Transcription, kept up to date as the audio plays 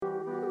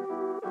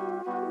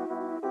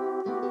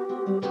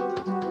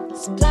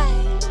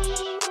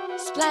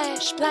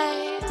Splash,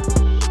 splash,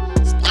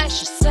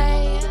 splash your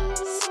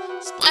sass,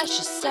 splash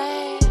your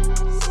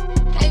sass.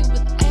 Hey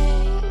with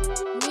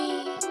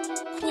Amy,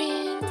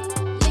 Quinn,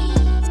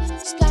 Lee.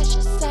 Splash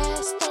your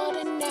sass,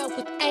 starting out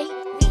with Amy,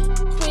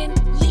 Quinn,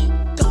 Lee,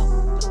 go.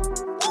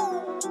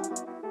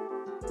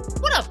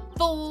 What up,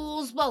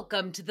 fools?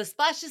 Welcome to the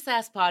Splash of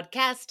Sass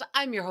podcast.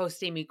 I'm your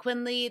host, Amy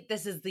Quinley.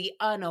 This is the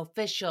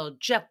Unofficial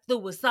Jeff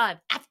Lewis Live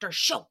After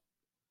Show.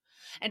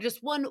 And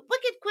just one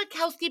wicked quick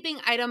housekeeping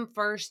item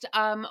first.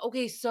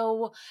 Okay,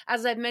 so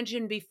as I've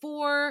mentioned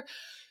before,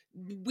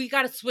 we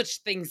got to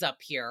switch things up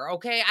here,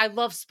 okay? I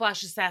love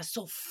Splash of Sass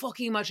so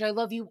fucking much. I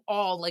love you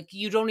all. Like,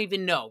 you don't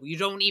even know. You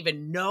don't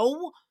even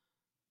know,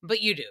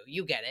 but you do.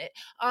 You get it.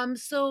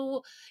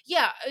 So,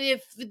 yeah,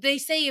 if they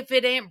say if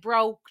it ain't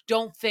broke,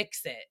 don't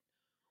fix it.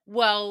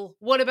 Well,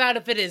 what about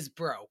if it is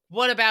broke?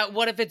 What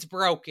if it's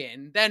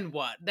broken? Then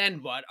what?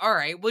 All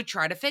right, we'll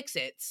try to fix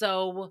it.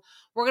 So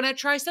we're going to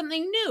try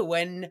something new,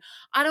 and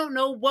I don't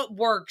know what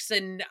works,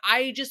 and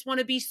I just want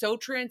to be so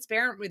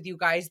transparent with you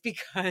guys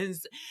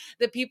because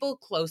the people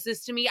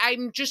closest to me,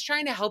 I'm just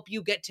trying to help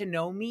you get to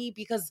know me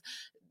because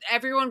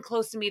everyone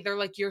close to me, they're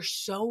like, you're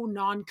so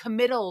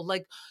non-committal.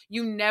 Like,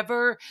 you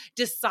never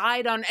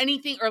decide on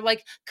anything or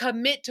like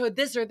commit to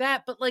this or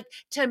that. But like,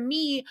 to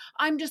me,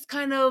 I'm just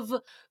kind of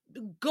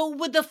go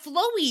with the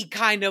flowy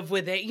kind of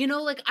with it. You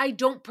know, like I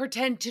don't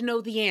pretend to know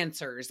the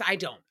answers. I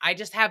don't. I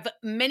just have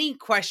many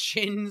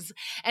questions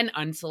and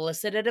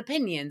unsolicited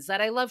opinions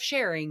that I love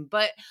sharing,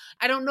 but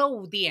I don't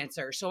know the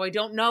answer. So I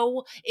don't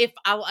know if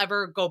I'll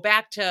ever go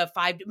back to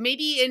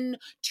maybe in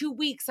 2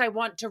 weeks, I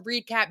want to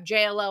recap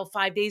JLL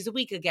 5 days a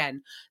week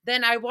again.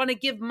 Then I want to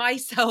give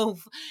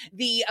myself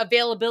the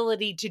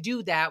availability to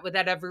do that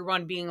without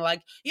everyone being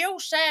like, you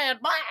said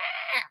blah.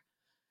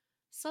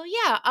 So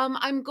yeah,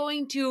 I'm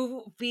going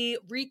to be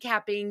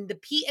recapping the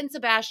Pete and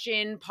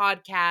Sebastian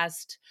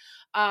podcast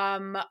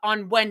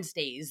on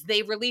Wednesdays.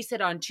 They release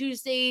it on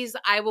Tuesdays.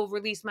 I will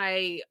release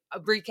my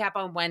recap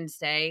on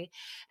Wednesday.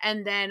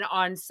 And then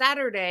on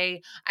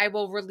Saturday, I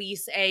will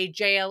release a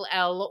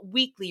JLL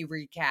weekly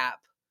recap.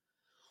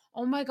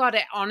 Oh my God,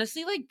 it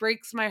honestly like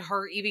breaks my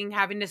heart even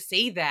having to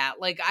say that.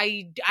 Like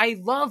I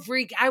love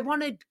I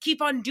want to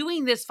keep on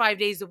doing this 5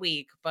 days a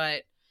week,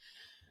 but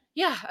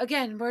yeah,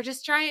 again, we're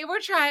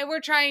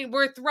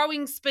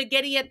throwing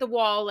spaghetti at the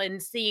wall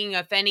and seeing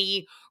if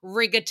any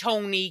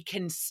rigatoni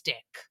can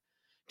stick.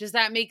 Does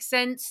that make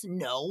sense?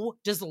 No.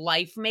 Does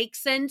life make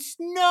sense?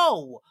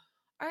 No.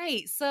 All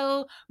right,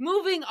 so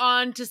moving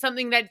on to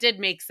something that did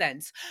make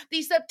sense.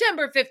 The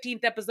September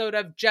 15th episode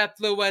of Jeff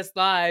Lewis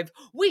Live,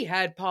 we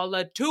had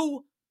Paula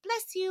 2.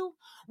 Bless you.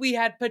 We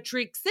had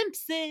Patrick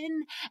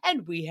Simpson,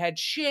 and we had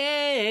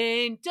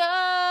Shane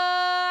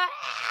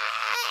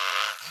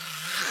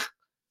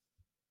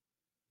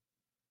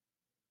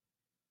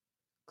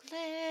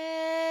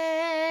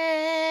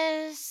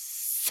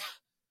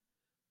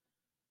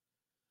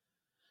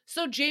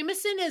So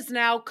Jameson is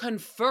now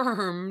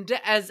confirmed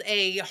as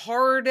a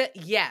hard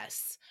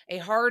yes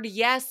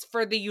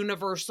for the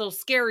Universal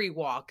Scary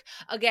Walk.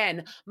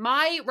 Again,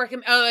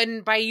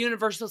 and by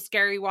Universal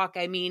Scary Walk,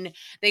 I mean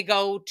they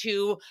go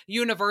to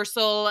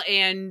Universal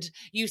and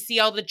you see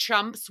all the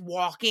chumps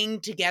walking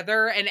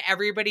together and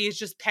everybody is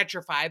just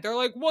petrified. They're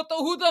like,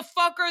 who the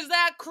fuck is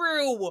that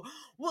crew?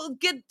 Well,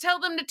 tell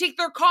them to take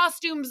their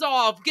costumes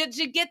off. Get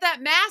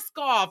that mask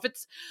off.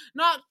 It's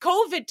not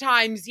COVID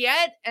times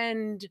yet.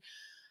 And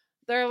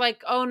they're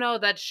like, oh no,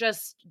 that's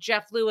just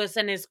Jeff Lewis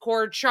and his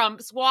core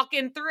chumps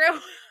walking through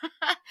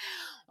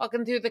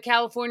the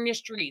California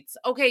streets.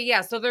 Okay,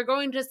 yeah, so they're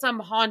going to some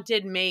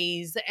haunted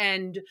maze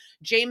and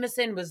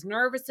Jameson was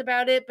nervous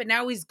about it, but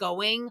now he's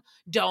going.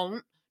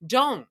 Don't.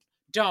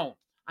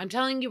 I'm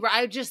telling you,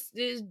 I just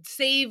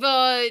save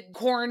a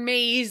corn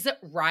maze,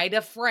 ride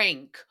a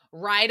Frank.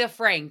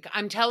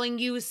 I'm telling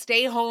you,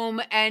 stay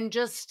home and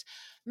just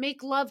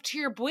make love to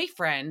your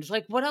boyfriend.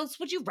 Like, what else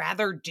would you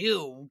rather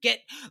do?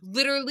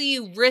 Literally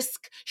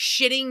risk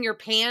shitting your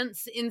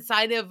pants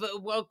inside of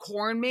a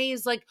corn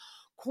maze? Like,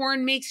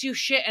 corn makes you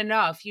shit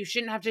enough. You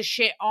shouldn't have to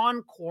shit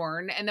on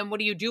corn. And then what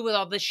do you do with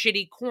all this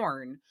shitty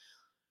corn?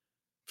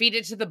 Feed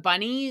it to the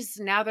bunnies?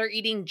 Now they're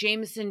eating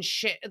Jameson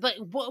shit. Like,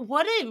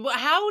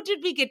 how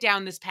did we get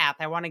down this path?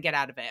 I want to get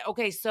out of it.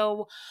 Okay,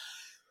 so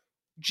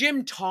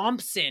Jim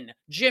Thompson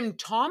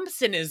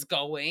is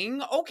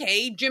going.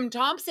 Okay, Jim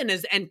Thompson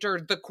has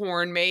entered the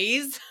corn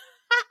maze.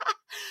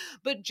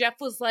 But Jeff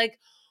was like,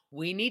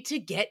 we need to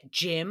get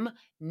Jim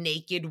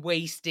naked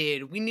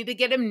wasted. We need to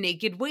get him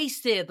naked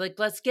wasted. Like,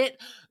 let's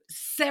get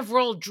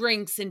several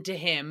drinks into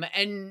him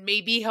and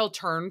maybe he'll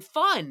turn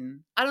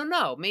fun. I don't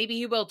know. Maybe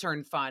he will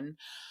turn fun.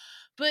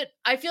 But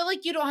I feel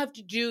like you don't have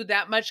to do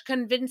that much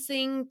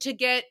convincing to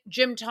get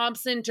Jim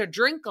Thompson to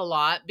drink a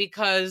lot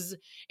because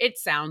it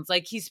sounds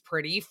like he's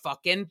pretty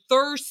fucking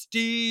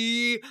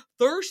thirsty.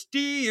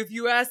 Thirsty, if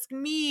you ask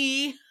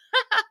me.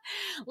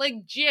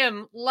 Like,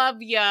 Jim, love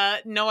ya.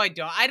 No, I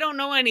don't. I don't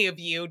know any of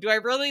you. Do I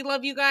really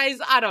love you guys?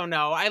 I don't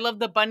know. I love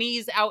the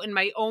bunnies out in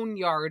my own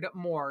yard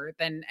more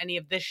than any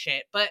of this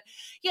shit. But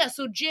yeah,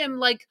 so Jim,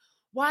 like,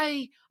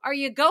 why are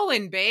you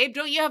going, babe?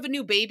 Don't you have a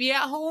new baby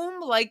at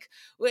home? Like,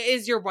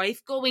 is your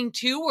wife going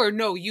too? Or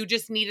no, you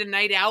just need a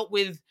night out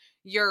with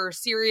your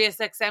Sirius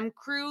XM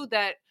crew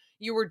that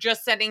you were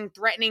just sending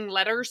threatening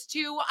letters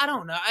to? I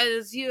don't know.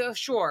 As you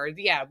sure,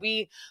 yeah,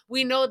 we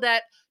know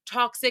that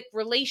toxic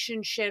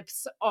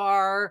relationships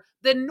are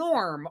the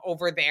norm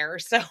over there.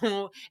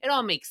 So it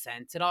all makes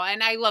sense. It all,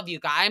 and I love you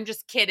guys. I'm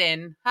just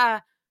kidding. Huh?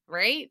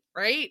 Right?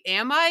 Right?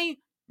 Am I?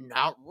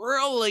 Not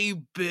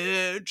really,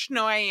 bitch.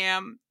 No, I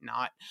am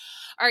not.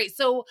 All right,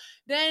 so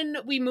then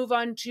we move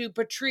on to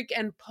Patrick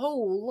and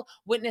Paul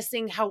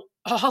witnessing how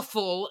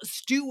awful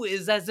Stu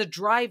is as a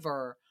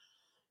driver.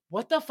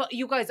 What the fuck?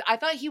 You guys, I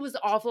thought he was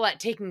awful at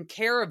taking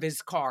care of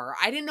his car.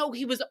 I didn't know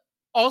he was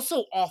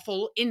also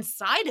awful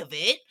inside of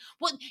it.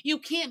 Well, you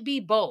can't be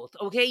both,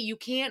 okay? You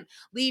can't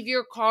leave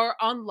your car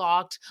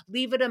unlocked,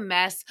 leave it a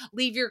mess,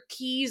 leave your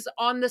keys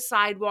on the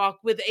sidewalk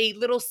with a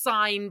little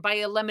sign by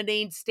a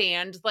lemonade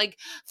stand like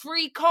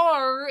free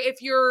car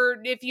if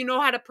you know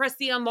how to press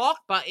the unlock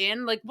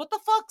button. Like what the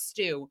fuck,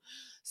 Stu?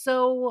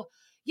 So,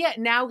 yeah,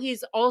 now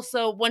he's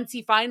also once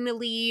he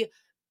finally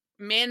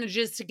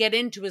manages to get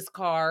into his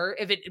car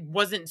if it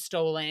wasn't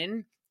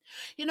stolen.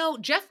 You know,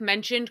 Jeff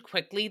mentioned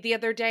quickly the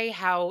other day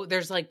how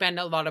there's like been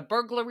a lot of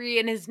burglary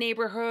in his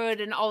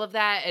neighborhood and all of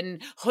that,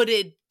 and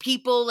hooded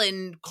people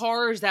and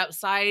cars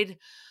outside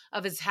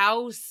of his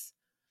house.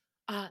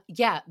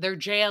 Yeah, they're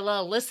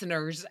JLL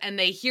listeners and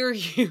they hear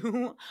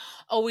you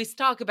always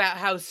talk about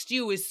how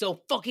Stu is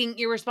so fucking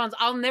irresponsible.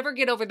 I'll never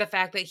get over the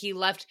fact that he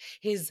left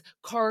his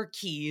car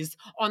keys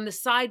on the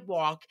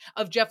sidewalk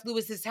of Jeff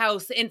Lewis's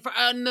house in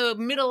the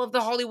middle of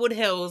the Hollywood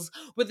Hills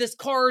with his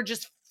car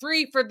just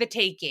free for the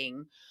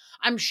taking.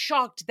 I'm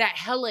shocked that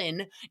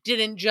Helen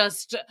didn't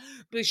just,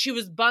 she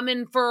was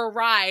bumming for a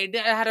ride,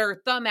 had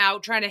her thumb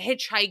out trying to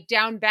hitchhike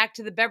down back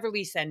to the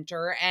Beverly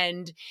Center,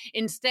 and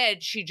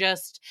instead she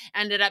just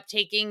ended up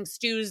taking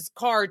Stu's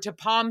car to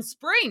Palm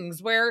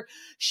Springs, where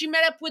she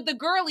met up with the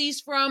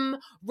girlies from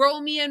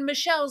Romy and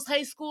Michelle's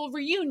high school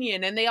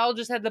reunion, and they all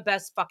just had the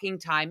best fucking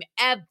time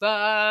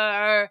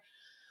ever.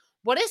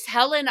 What is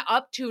Helen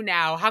up to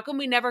now? How come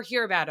we never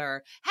hear about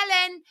her?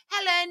 Helen,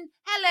 Helen,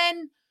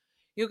 Helen.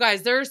 You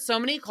guys, there's so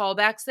many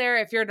callbacks there.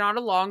 If you're not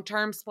a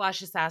long-term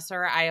Splash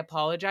Assasser, I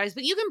apologize,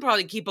 but you can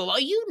probably keep a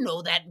lot. You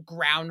know that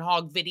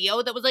groundhog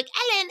video that was like,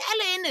 Ellen,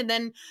 Ellen, and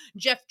then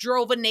Jeff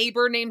drove a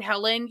neighbor named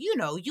Helen. You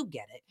know, you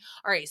get it.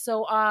 All right,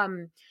 so,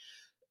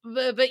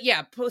 but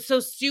yeah,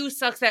 so Stu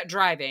sucks at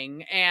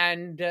driving,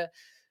 and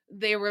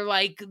they were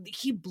like,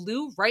 he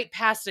blew right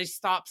past a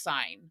stop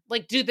sign.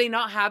 Like, do they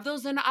not have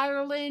those in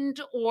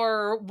Ireland,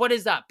 or what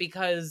is up?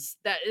 Because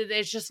that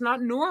it's just not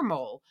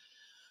normal.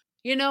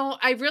 You know,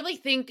 I really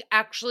think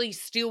actually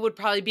Stu would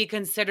probably be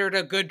considered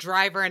a good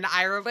driver in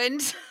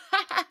Ireland.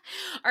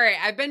 All right,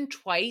 I've been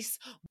twice.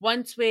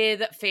 Once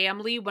with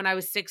family when I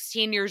was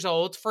 16 years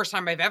old, first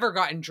time I've ever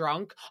gotten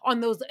drunk on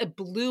those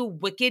blue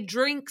Wicked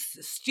drinks.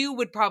 Stu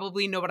would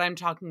probably know what I'm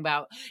talking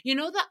about. You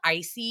know the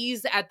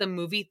ices at the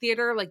movie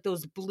theater, like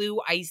those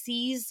blue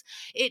ices?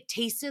 It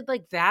tasted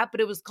like that, but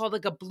it was called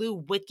like a blue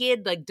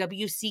Wicked, like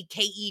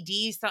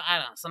WCKED. So I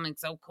don't know, something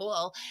so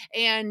cool.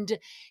 And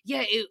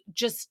yeah,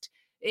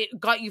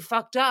 it got you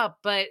fucked up,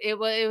 but it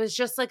was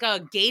just like a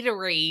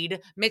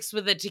Gatorade mixed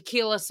with a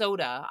tequila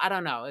soda. I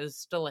don't know. It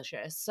was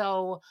delicious.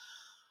 So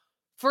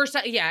first,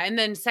 yeah, and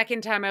then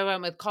second time I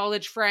went with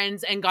college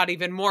friends and got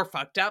even more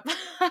fucked up.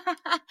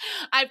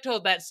 I've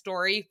told that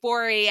story.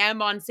 4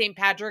 a.m. on St.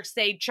 Patrick's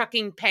Day,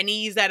 chucking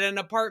pennies at an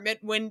apartment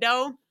window.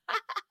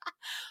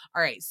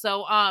 All right,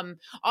 so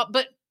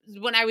but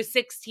when I was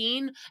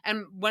 16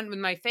 and went with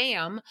my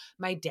fam,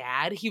 my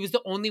dad, he was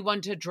the only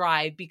one to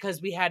drive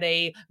because we had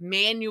a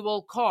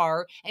manual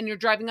car and you're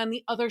driving on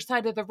the other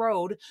side of the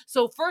road.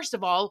 So first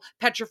of all,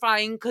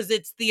 petrifying because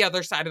it's the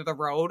other side of the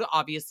road,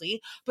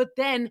 obviously. But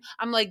then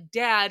I'm like,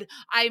 Dad,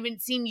 I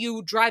haven't seen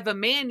you drive a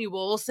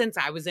manual since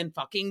I was in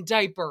fucking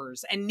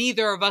diapers. And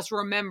neither of us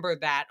remember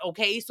that,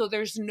 okay? So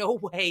there's no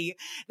way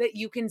that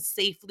you can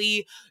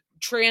safely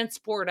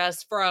transport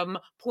us from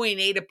point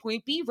A to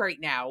point B right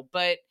now.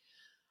 But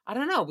I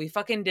don't know. We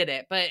fucking did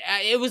it, but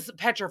it was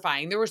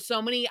petrifying. There were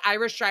so many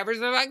Irish drivers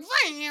that were like,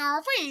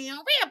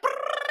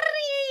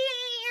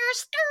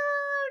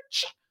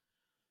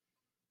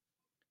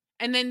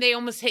 and then they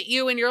almost hit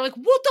you, and you're like,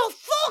 what the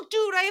fuck,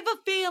 dude? I have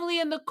a family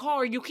in the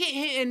car. You can't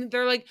hit. And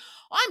they're like,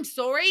 I'm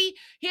sorry.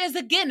 He has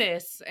a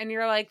Guinness. And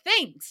you're like,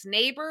 thanks,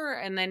 neighbor.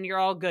 And then you're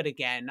all good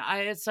again.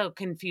 It's a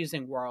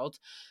confusing world.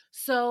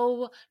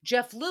 So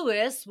Jeff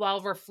Lewis, while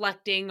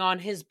reflecting on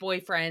his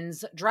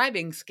boyfriend's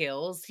driving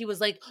skills, he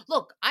was like,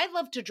 look, I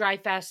love to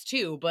drive fast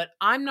too, but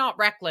I'm not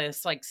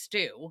reckless like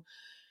Stu.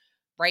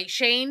 Right,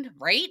 Shane?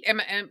 Right? Am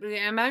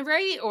I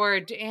right? Or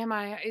am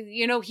I,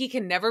 he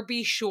can never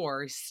be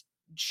sure.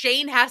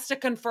 Shane has to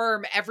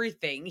confirm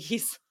everything.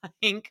 He's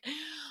like,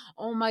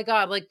 Oh my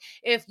God. Like,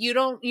 if you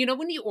don't,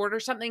 when you order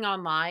something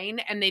online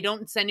and they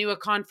don't send you a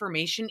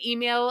confirmation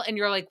email and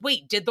you're like,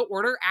 wait, did the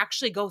order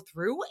actually go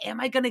through? Am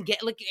I going to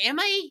get, like, am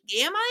I?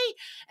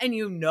 And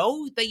you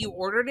know that you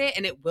ordered it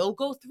and it will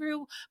go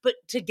through, but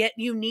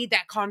you need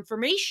that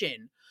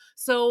confirmation.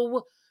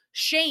 So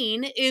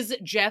Shane is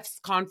Jeff's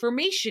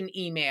confirmation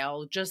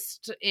email,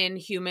 just in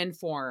human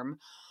form.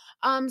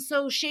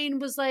 So Shane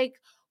was like,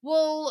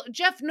 well,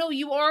 Jeff, no,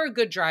 you are a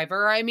good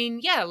driver. I mean,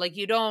 yeah, like,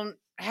 you don't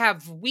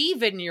have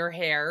weave in your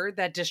hair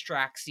that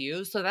distracts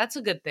you, so that's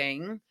a good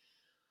thing.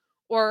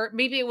 Or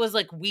maybe it was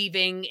like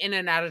weaving in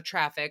and out of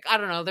traffic. I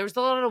don't know. There was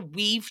a lot of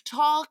weave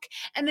talk.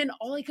 And then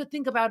all I could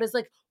think about is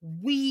like,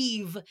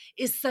 weave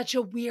is such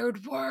a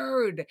weird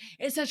word.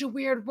 It's such a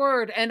weird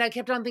word. And I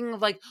kept on thinking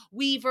of like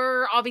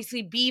Weaver,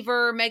 obviously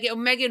Beaver,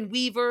 Megan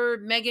Weaver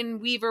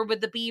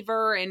with the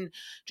beaver, and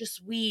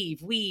just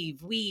weave.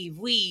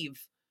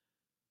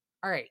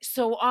 All right.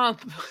 So,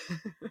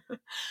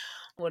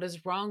 what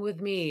is wrong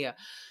with me?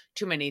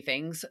 Too many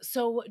things.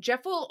 So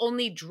Jeff will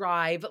only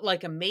drive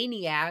like a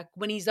maniac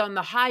when he's on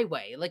the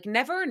highway, like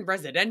never in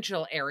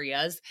residential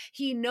areas.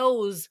 He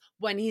knows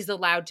when he's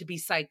allowed to be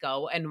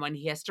psycho and when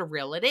he has to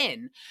reel it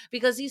in,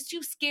 because he's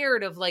too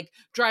scared of like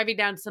driving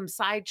down some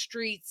side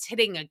streets,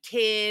 hitting a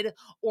kid,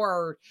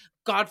 or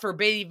God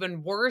forbid,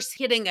 even worse,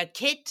 hitting a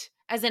kit.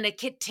 As in a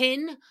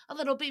kitten, a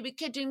little baby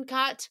kitten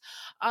cat.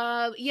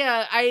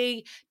 Yeah,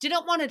 I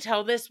didn't want to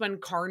tell this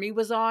when Carney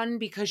was on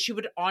because she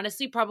would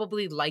honestly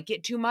probably like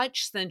it too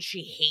much since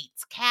she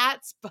hates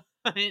cats. But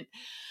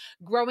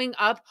growing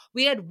up,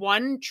 we had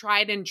one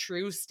tried and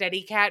true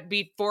steady cat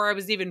before I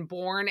was even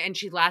born, and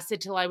she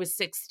lasted till I was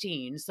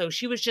 16. So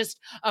she was just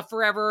a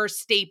forever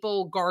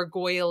staple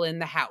gargoyle in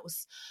the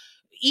house.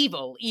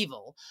 Evil.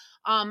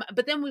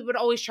 But then we would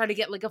always try to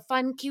get like a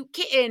fun, cute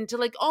kitten to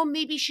like, oh,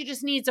 maybe she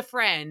just needs a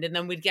friend. And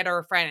then we'd get her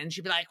a friend and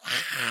she'd be like,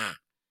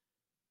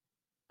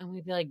 and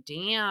we'd be like,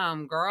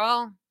 damn,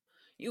 girl,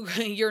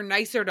 you're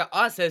nicer to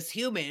us as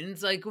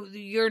humans. Like,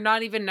 you're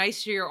not even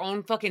nice to your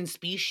own fucking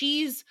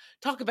species.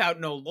 Talk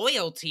about no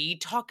loyalty.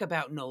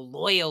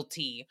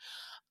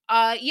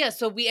 Yeah,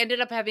 so we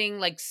ended up having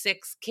like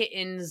 6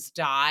 kittens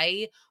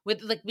die.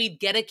 With like, we'd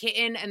get a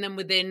kitten and then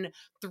within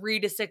 3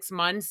 to 6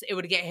 months it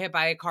would get hit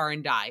by a car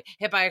and die.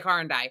 Hit by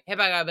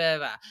blah, blah,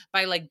 blah,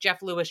 by like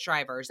Jeff Lewis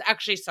drivers.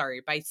 Actually,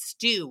 sorry, by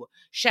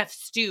Chef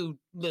Stu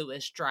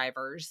Lewis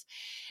drivers.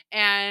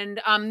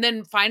 And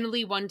then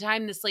finally one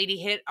time this lady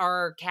hit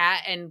our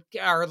cat, and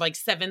our like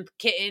 7th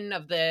kitten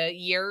of the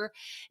year,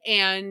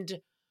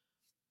 and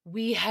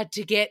we had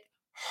to get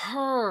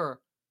her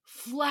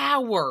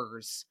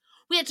flowers.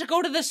 We had to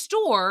go to the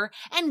store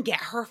and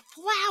get her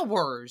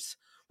flowers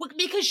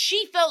because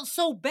she felt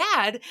so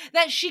bad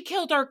that she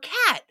killed our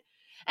cat.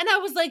 And I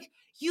was like,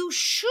 you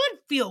should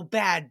feel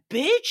bad,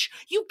 bitch.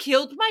 You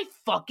killed my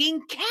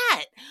fucking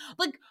cat.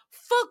 Like,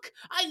 fuck.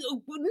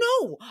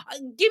 No.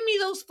 Give me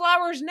those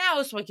flowers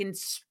now so I can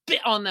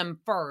spit on them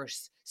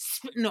first.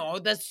 No,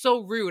 that's so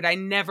rude. I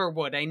never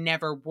would.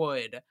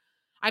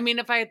 I mean,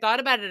 if I had thought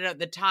about it at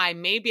the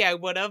time, maybe I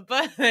would have,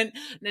 but I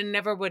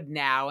never would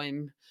now.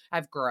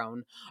 I've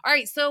grown. All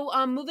right, so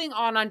moving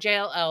on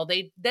JLL,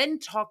 they then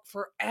talk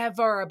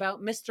forever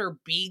about Mr.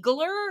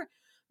 Beagler.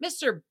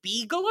 Mr.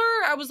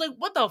 Beagler? I was like,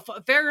 what the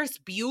Ferris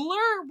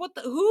Bueller? What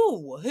the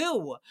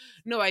who?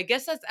 No, I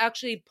guess that's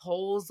actually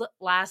Paul's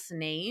last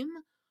name.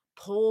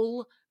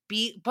 Paul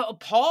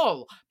Beagler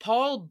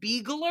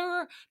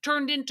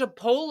turned into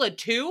Pola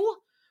 2?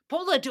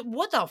 Pola 2,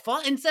 what the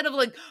fuck? Instead of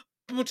like,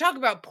 we'll talk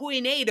about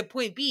point A to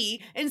point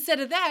B. Instead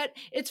of that,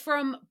 it's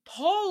from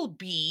Paul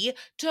B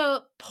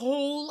to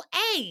Pole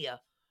A.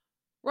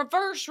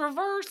 Reverse.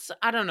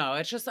 I don't know.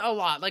 It's just a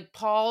lot. Like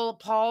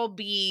Paul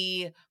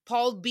B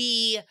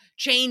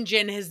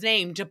changing his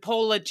name to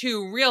Pola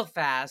 2 real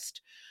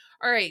fast.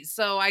 All right,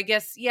 so I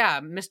guess,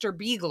 yeah, Mr.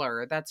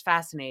 Beagler. That's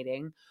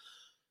fascinating.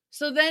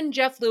 So then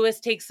Jeff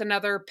Lewis takes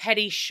another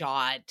petty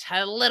shot,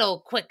 a little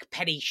quick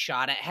petty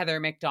shot at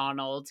Heather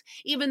McDonald,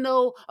 even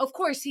though, of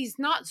course, he's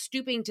not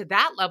stooping to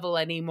that level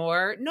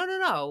anymore.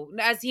 No.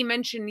 As he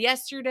mentioned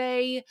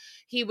yesterday,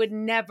 he would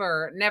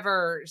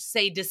never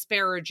say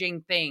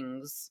disparaging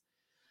things.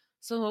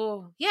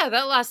 So, yeah,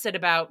 that lasted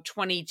about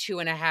 22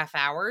 and a half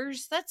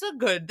hours. That's a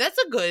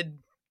good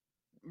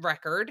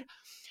record.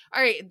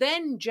 All right,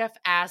 then Jeff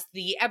asked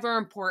the ever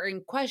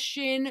important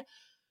question,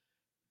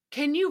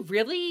 can you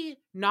really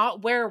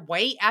not wear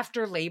white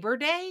after Labor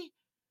Day?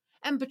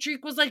 And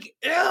Patrick was like,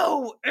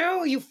 ew,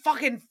 you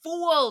fucking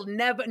fool.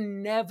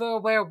 Never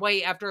wear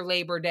white after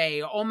Labor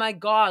Day. Oh my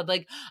God.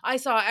 Like, I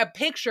saw a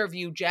picture of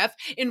you, Jeff,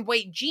 in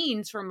white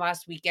jeans from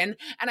last weekend,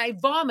 and I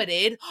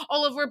vomited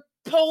all over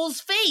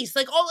Paul's face,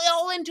 like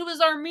all into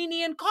his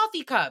Armenian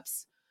coffee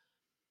cups.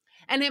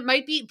 And it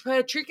might be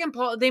Patrick and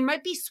Paul, they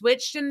might be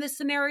switched in this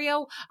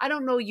scenario. I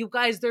don't know, you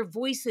guys, their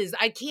voices.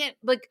 I can't,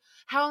 like,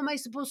 how am I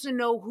supposed to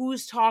know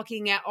who's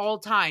talking at all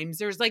times?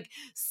 There's like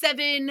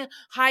 7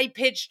 high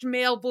pitched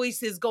male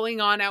voices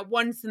going on at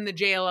once in the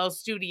JLL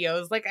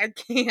studios. Like, I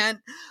can't.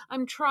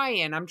 I'm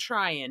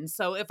trying.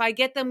 So if I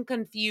get them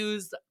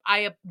confused,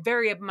 I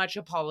very much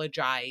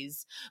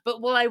apologize.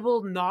 But what I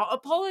will not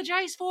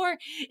apologize for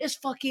is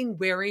fucking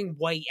wearing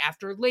white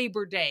after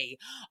Labor Day.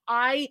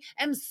 I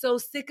am so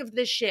sick of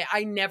this shit.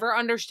 I never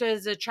understood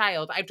as a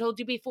child. I've told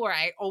you before,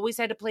 I always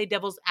had to play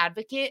devil's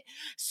advocate,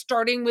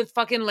 starting with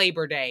fucking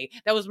Labor Day.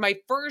 That was my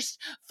first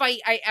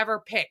fight I ever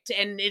picked.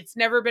 And it's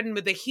never been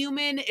with a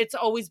human, it's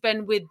always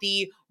been with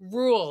the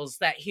rules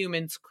that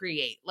humans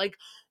create. Like,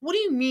 what do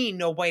you mean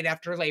no white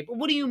after Labor?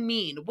 What do you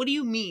mean? What do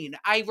you mean?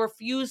 I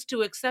refuse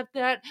to accept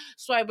that,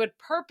 so I would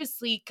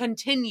purposely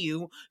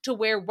continue to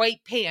wear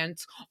white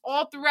pants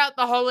all throughout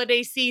the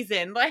holiday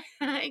season.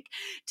 Like,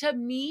 to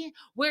me,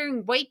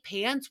 wearing white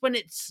pants when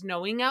it's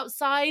snowing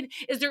outside,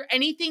 is there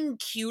anything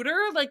cuter?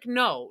 Like,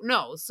 no.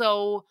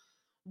 So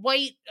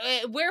white,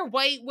 wear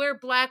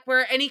black,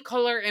 wear any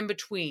color in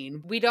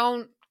between. We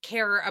don't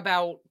care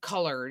about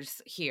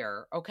colors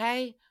here,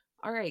 okay?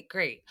 All right,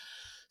 great.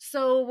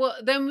 So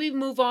then we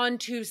move on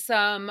to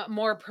some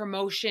more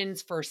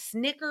promotions for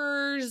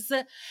Snickers.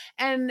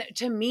 And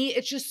to me,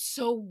 it's just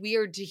so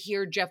weird to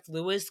hear Jeff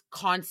Lewis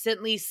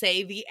constantly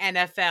say the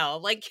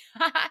NFL. Like,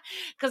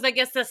 because I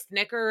guess the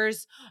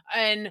Snickers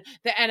and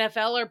the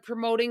NFL are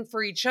promoting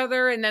for each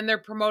other, and then they're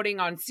promoting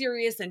on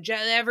Sirius and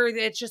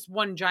it's just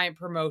one giant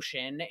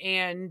promotion.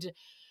 And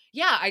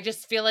yeah, I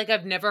just feel like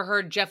I've never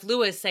heard Jeff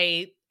Lewis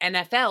say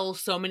NFL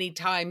so many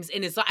times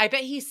in his life. I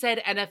bet he said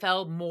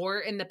NFL more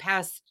in the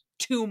past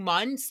 2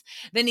 months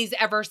than he's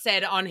ever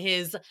said on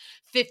his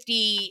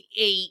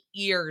 58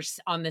 years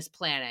on this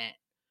planet.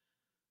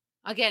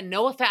 Again,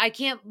 no effect. I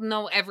can't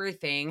know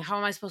everything. How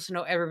am I supposed to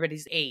know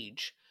everybody's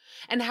age?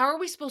 And how are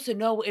we supposed to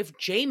know if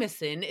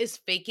Jameson is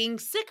faking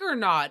sick or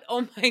not?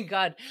 Oh my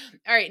God.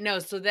 All right, no.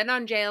 So then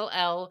on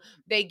JLL,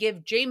 they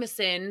give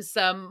Jameson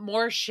some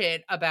more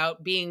shit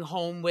about being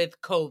home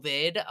with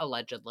COVID,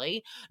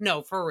 allegedly.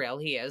 No, for real,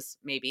 he is,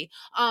 maybe.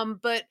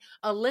 But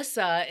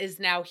Alyssa is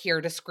now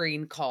here to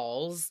screen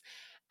calls.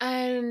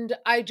 And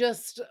I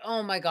just,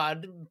 oh my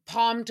God,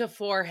 palm to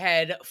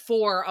forehead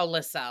for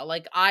Alyssa.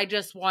 Like, I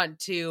just want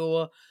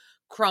to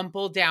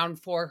crumple down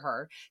for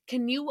her.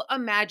 Can you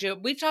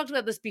imagine? We've talked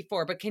about this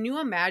before, but can you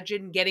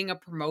imagine getting a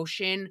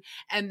promotion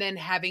and then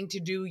having to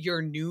do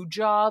your new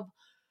job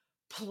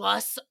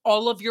plus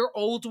all of your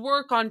old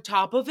work on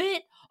top of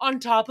it? On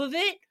top of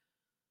it?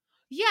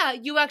 Yeah,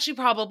 you actually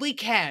probably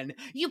can.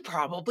 You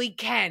probably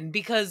can,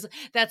 because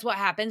that's what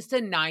happens to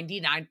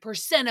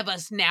 99% of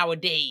us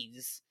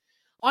nowadays.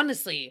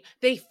 Honestly,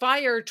 they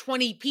fire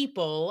 20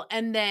 people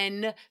and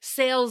then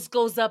sales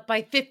goes up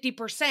by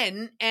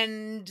 50%,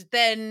 and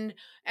then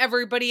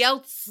everybody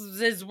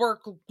else's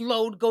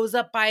workload goes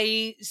up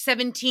by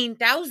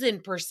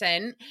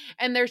 17,000%,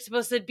 and they're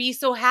supposed to be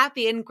so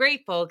happy and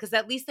grateful because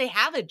at least they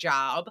have a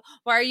job.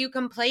 Why are you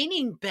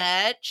complaining,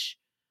 bitch?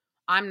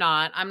 I'm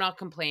not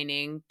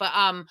complaining, but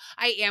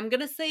I am going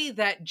to say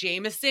that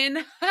Jameson,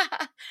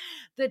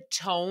 the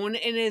tone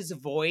in his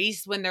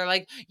voice when they're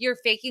like, "You're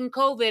faking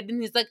COVID,"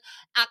 and he's like,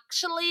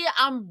 "Actually,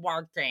 I'm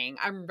working.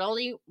 I'm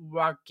really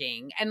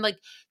working." And like,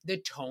 the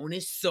tone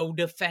is so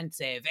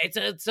defensive.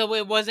 So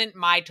it wasn't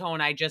my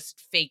tone I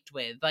just faked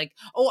with. Like,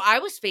 oh, I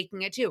was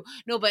faking it too.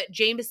 No, but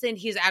Jameson,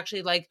 he's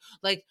actually like,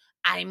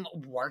 "I'm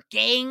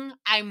working.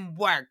 I'm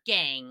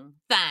working.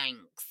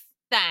 Thanks."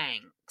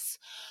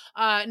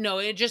 No,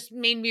 it just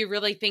made me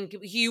really think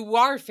you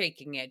are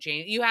faking it,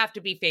 Jane. You have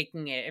to be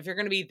faking it. If you're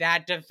going to be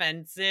that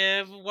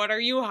defensive, what are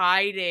you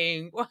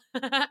hiding?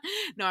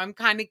 No, I'm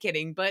kind of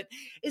kidding, but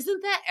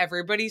isn't that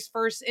everybody's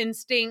first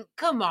instinct?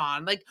 Come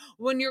on. Like,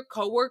 when your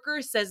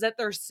coworker says that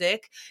they're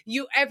sick,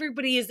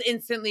 everybody is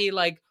instantly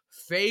like,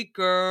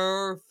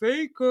 faker.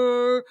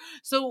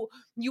 So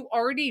you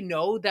already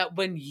know that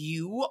when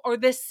you are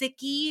the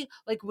sickie,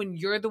 like when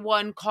you're the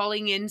one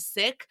calling in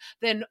sick,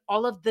 then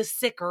all of the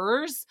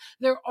sickers,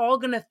 they're all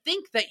gonna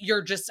think that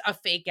you're just a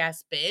fake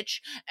ass bitch.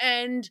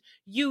 And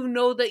you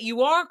know that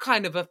you are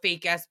kind of a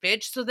fake ass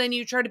bitch. So then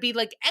you try to be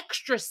like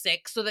extra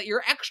sick so that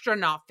you're extra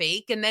not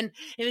fake. And then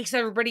it makes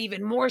everybody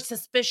even more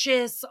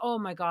suspicious. Oh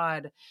my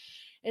God.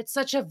 It's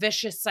such a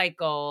vicious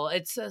cycle.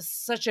 It's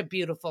such a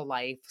beautiful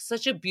life.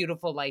 Such a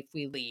beautiful life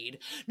we lead.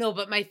 No,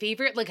 but my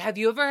favorite, like, have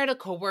you ever had a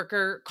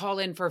coworker call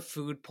in for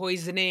food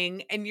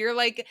poisoning and you're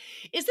like,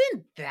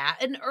 isn't that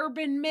an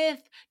urban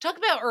myth? Talk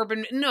about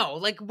urban. No,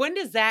 like, when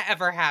does that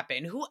ever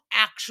happen? Who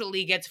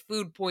actually gets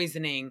food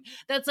poisoning?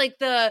 That's like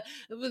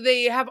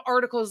they have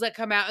articles that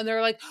come out and they're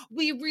like,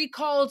 we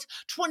recalled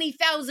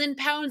 20,000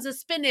 pounds of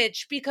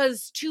spinach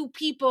because 2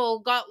 people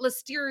got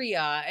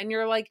listeria. And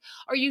you're like,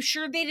 are you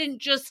sure they didn't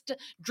just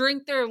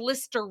drink their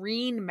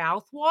Listerine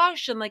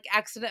mouthwash and like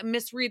accident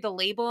misread the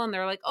label and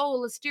they're like,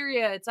 oh,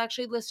 listeria, it's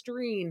actually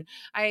Listerine.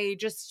 I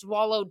just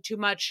swallowed too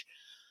much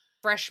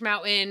Fresh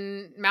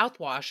Mountain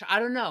mouthwash. I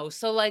don't know.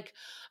 So like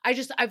I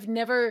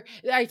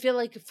feel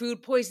like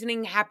food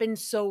poisoning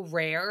happens so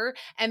rare,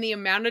 and the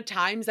amount of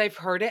times I've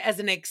heard it as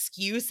an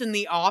excuse in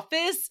the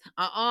office,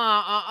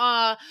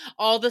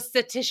 all the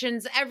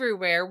statisticians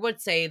everywhere would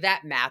say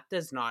that math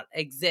does not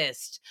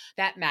exist.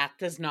 That math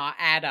does not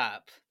add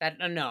up.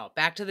 No,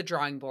 back to the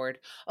drawing board.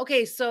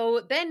 Okay,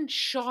 so then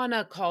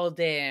Shauna called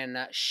in.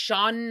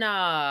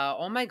 Shauna.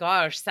 Oh my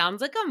gosh,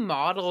 sounds like a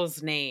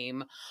model's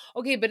name.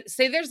 Okay, but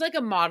say there's like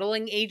a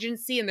modeling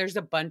agency and there's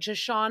a bunch of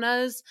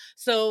Shaunas.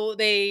 So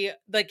they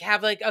like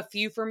have like a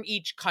few from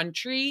each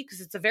country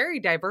because it's a very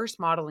diverse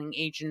modeling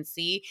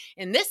agency.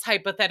 In this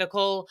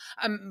hypothetical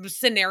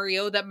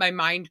scenario that my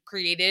mind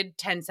created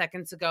 10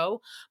 seconds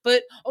ago.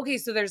 But okay,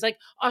 so there's like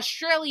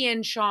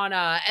Australian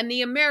Shauna and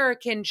the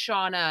American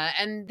Shauna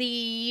and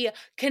the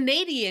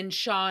Canadian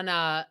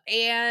Shauna.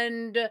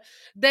 And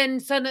then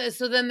so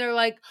then they're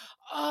like,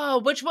 oh,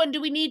 which one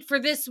do we need for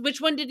this? Which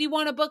one did you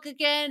want to book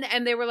again?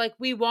 And they were like,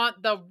 we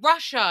want the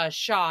Russia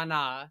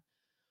Shauna.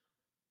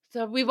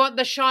 So we want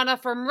the Shauna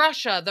from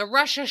Russia, the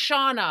Russia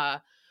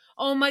Shauna.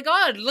 Oh my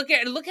God, look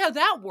how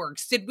that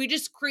works. Did we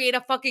just create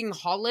a fucking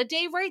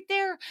holiday right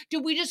there?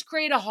 Did we just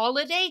create a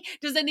holiday?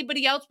 Does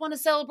anybody else want to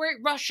celebrate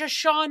Russia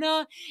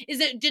Shauna?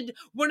 Did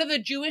one of the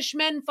Jewish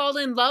men fall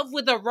in love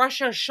with a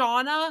Russia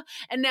Shauna?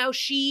 And now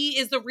she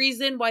is the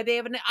reason why they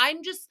haven't.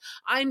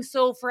 I'm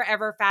so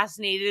forever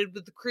fascinated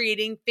with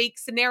creating fake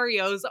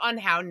scenarios on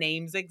how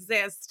names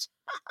exist.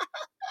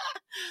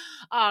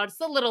 It's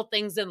the little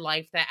things in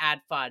life that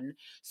add fun.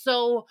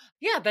 So,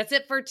 yeah, that's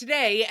it for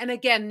today. And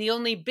again, the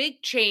only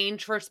big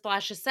change for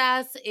Splash of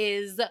Sass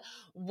is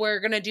we're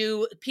going to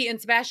do Pete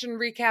and Sebastian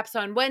recaps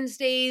on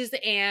Wednesdays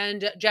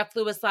and Jeff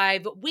Lewis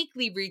Live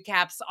weekly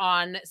recaps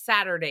on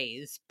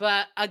Saturdays.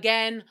 But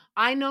again,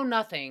 I know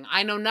nothing.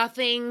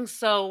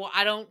 So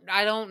I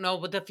don't know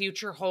what the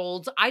future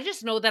holds. I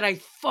just know that I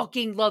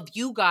fucking love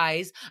you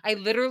guys. I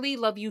literally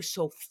love you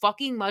so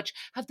fucking much.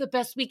 Have the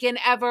best weekend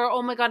ever.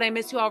 Oh my God, I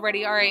miss you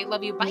already. All right,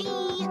 love you. Bye.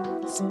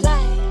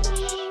 Splash,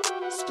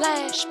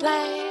 splash,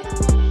 splash.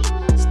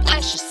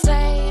 Splash your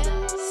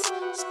sass.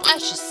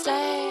 Splash your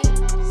sass.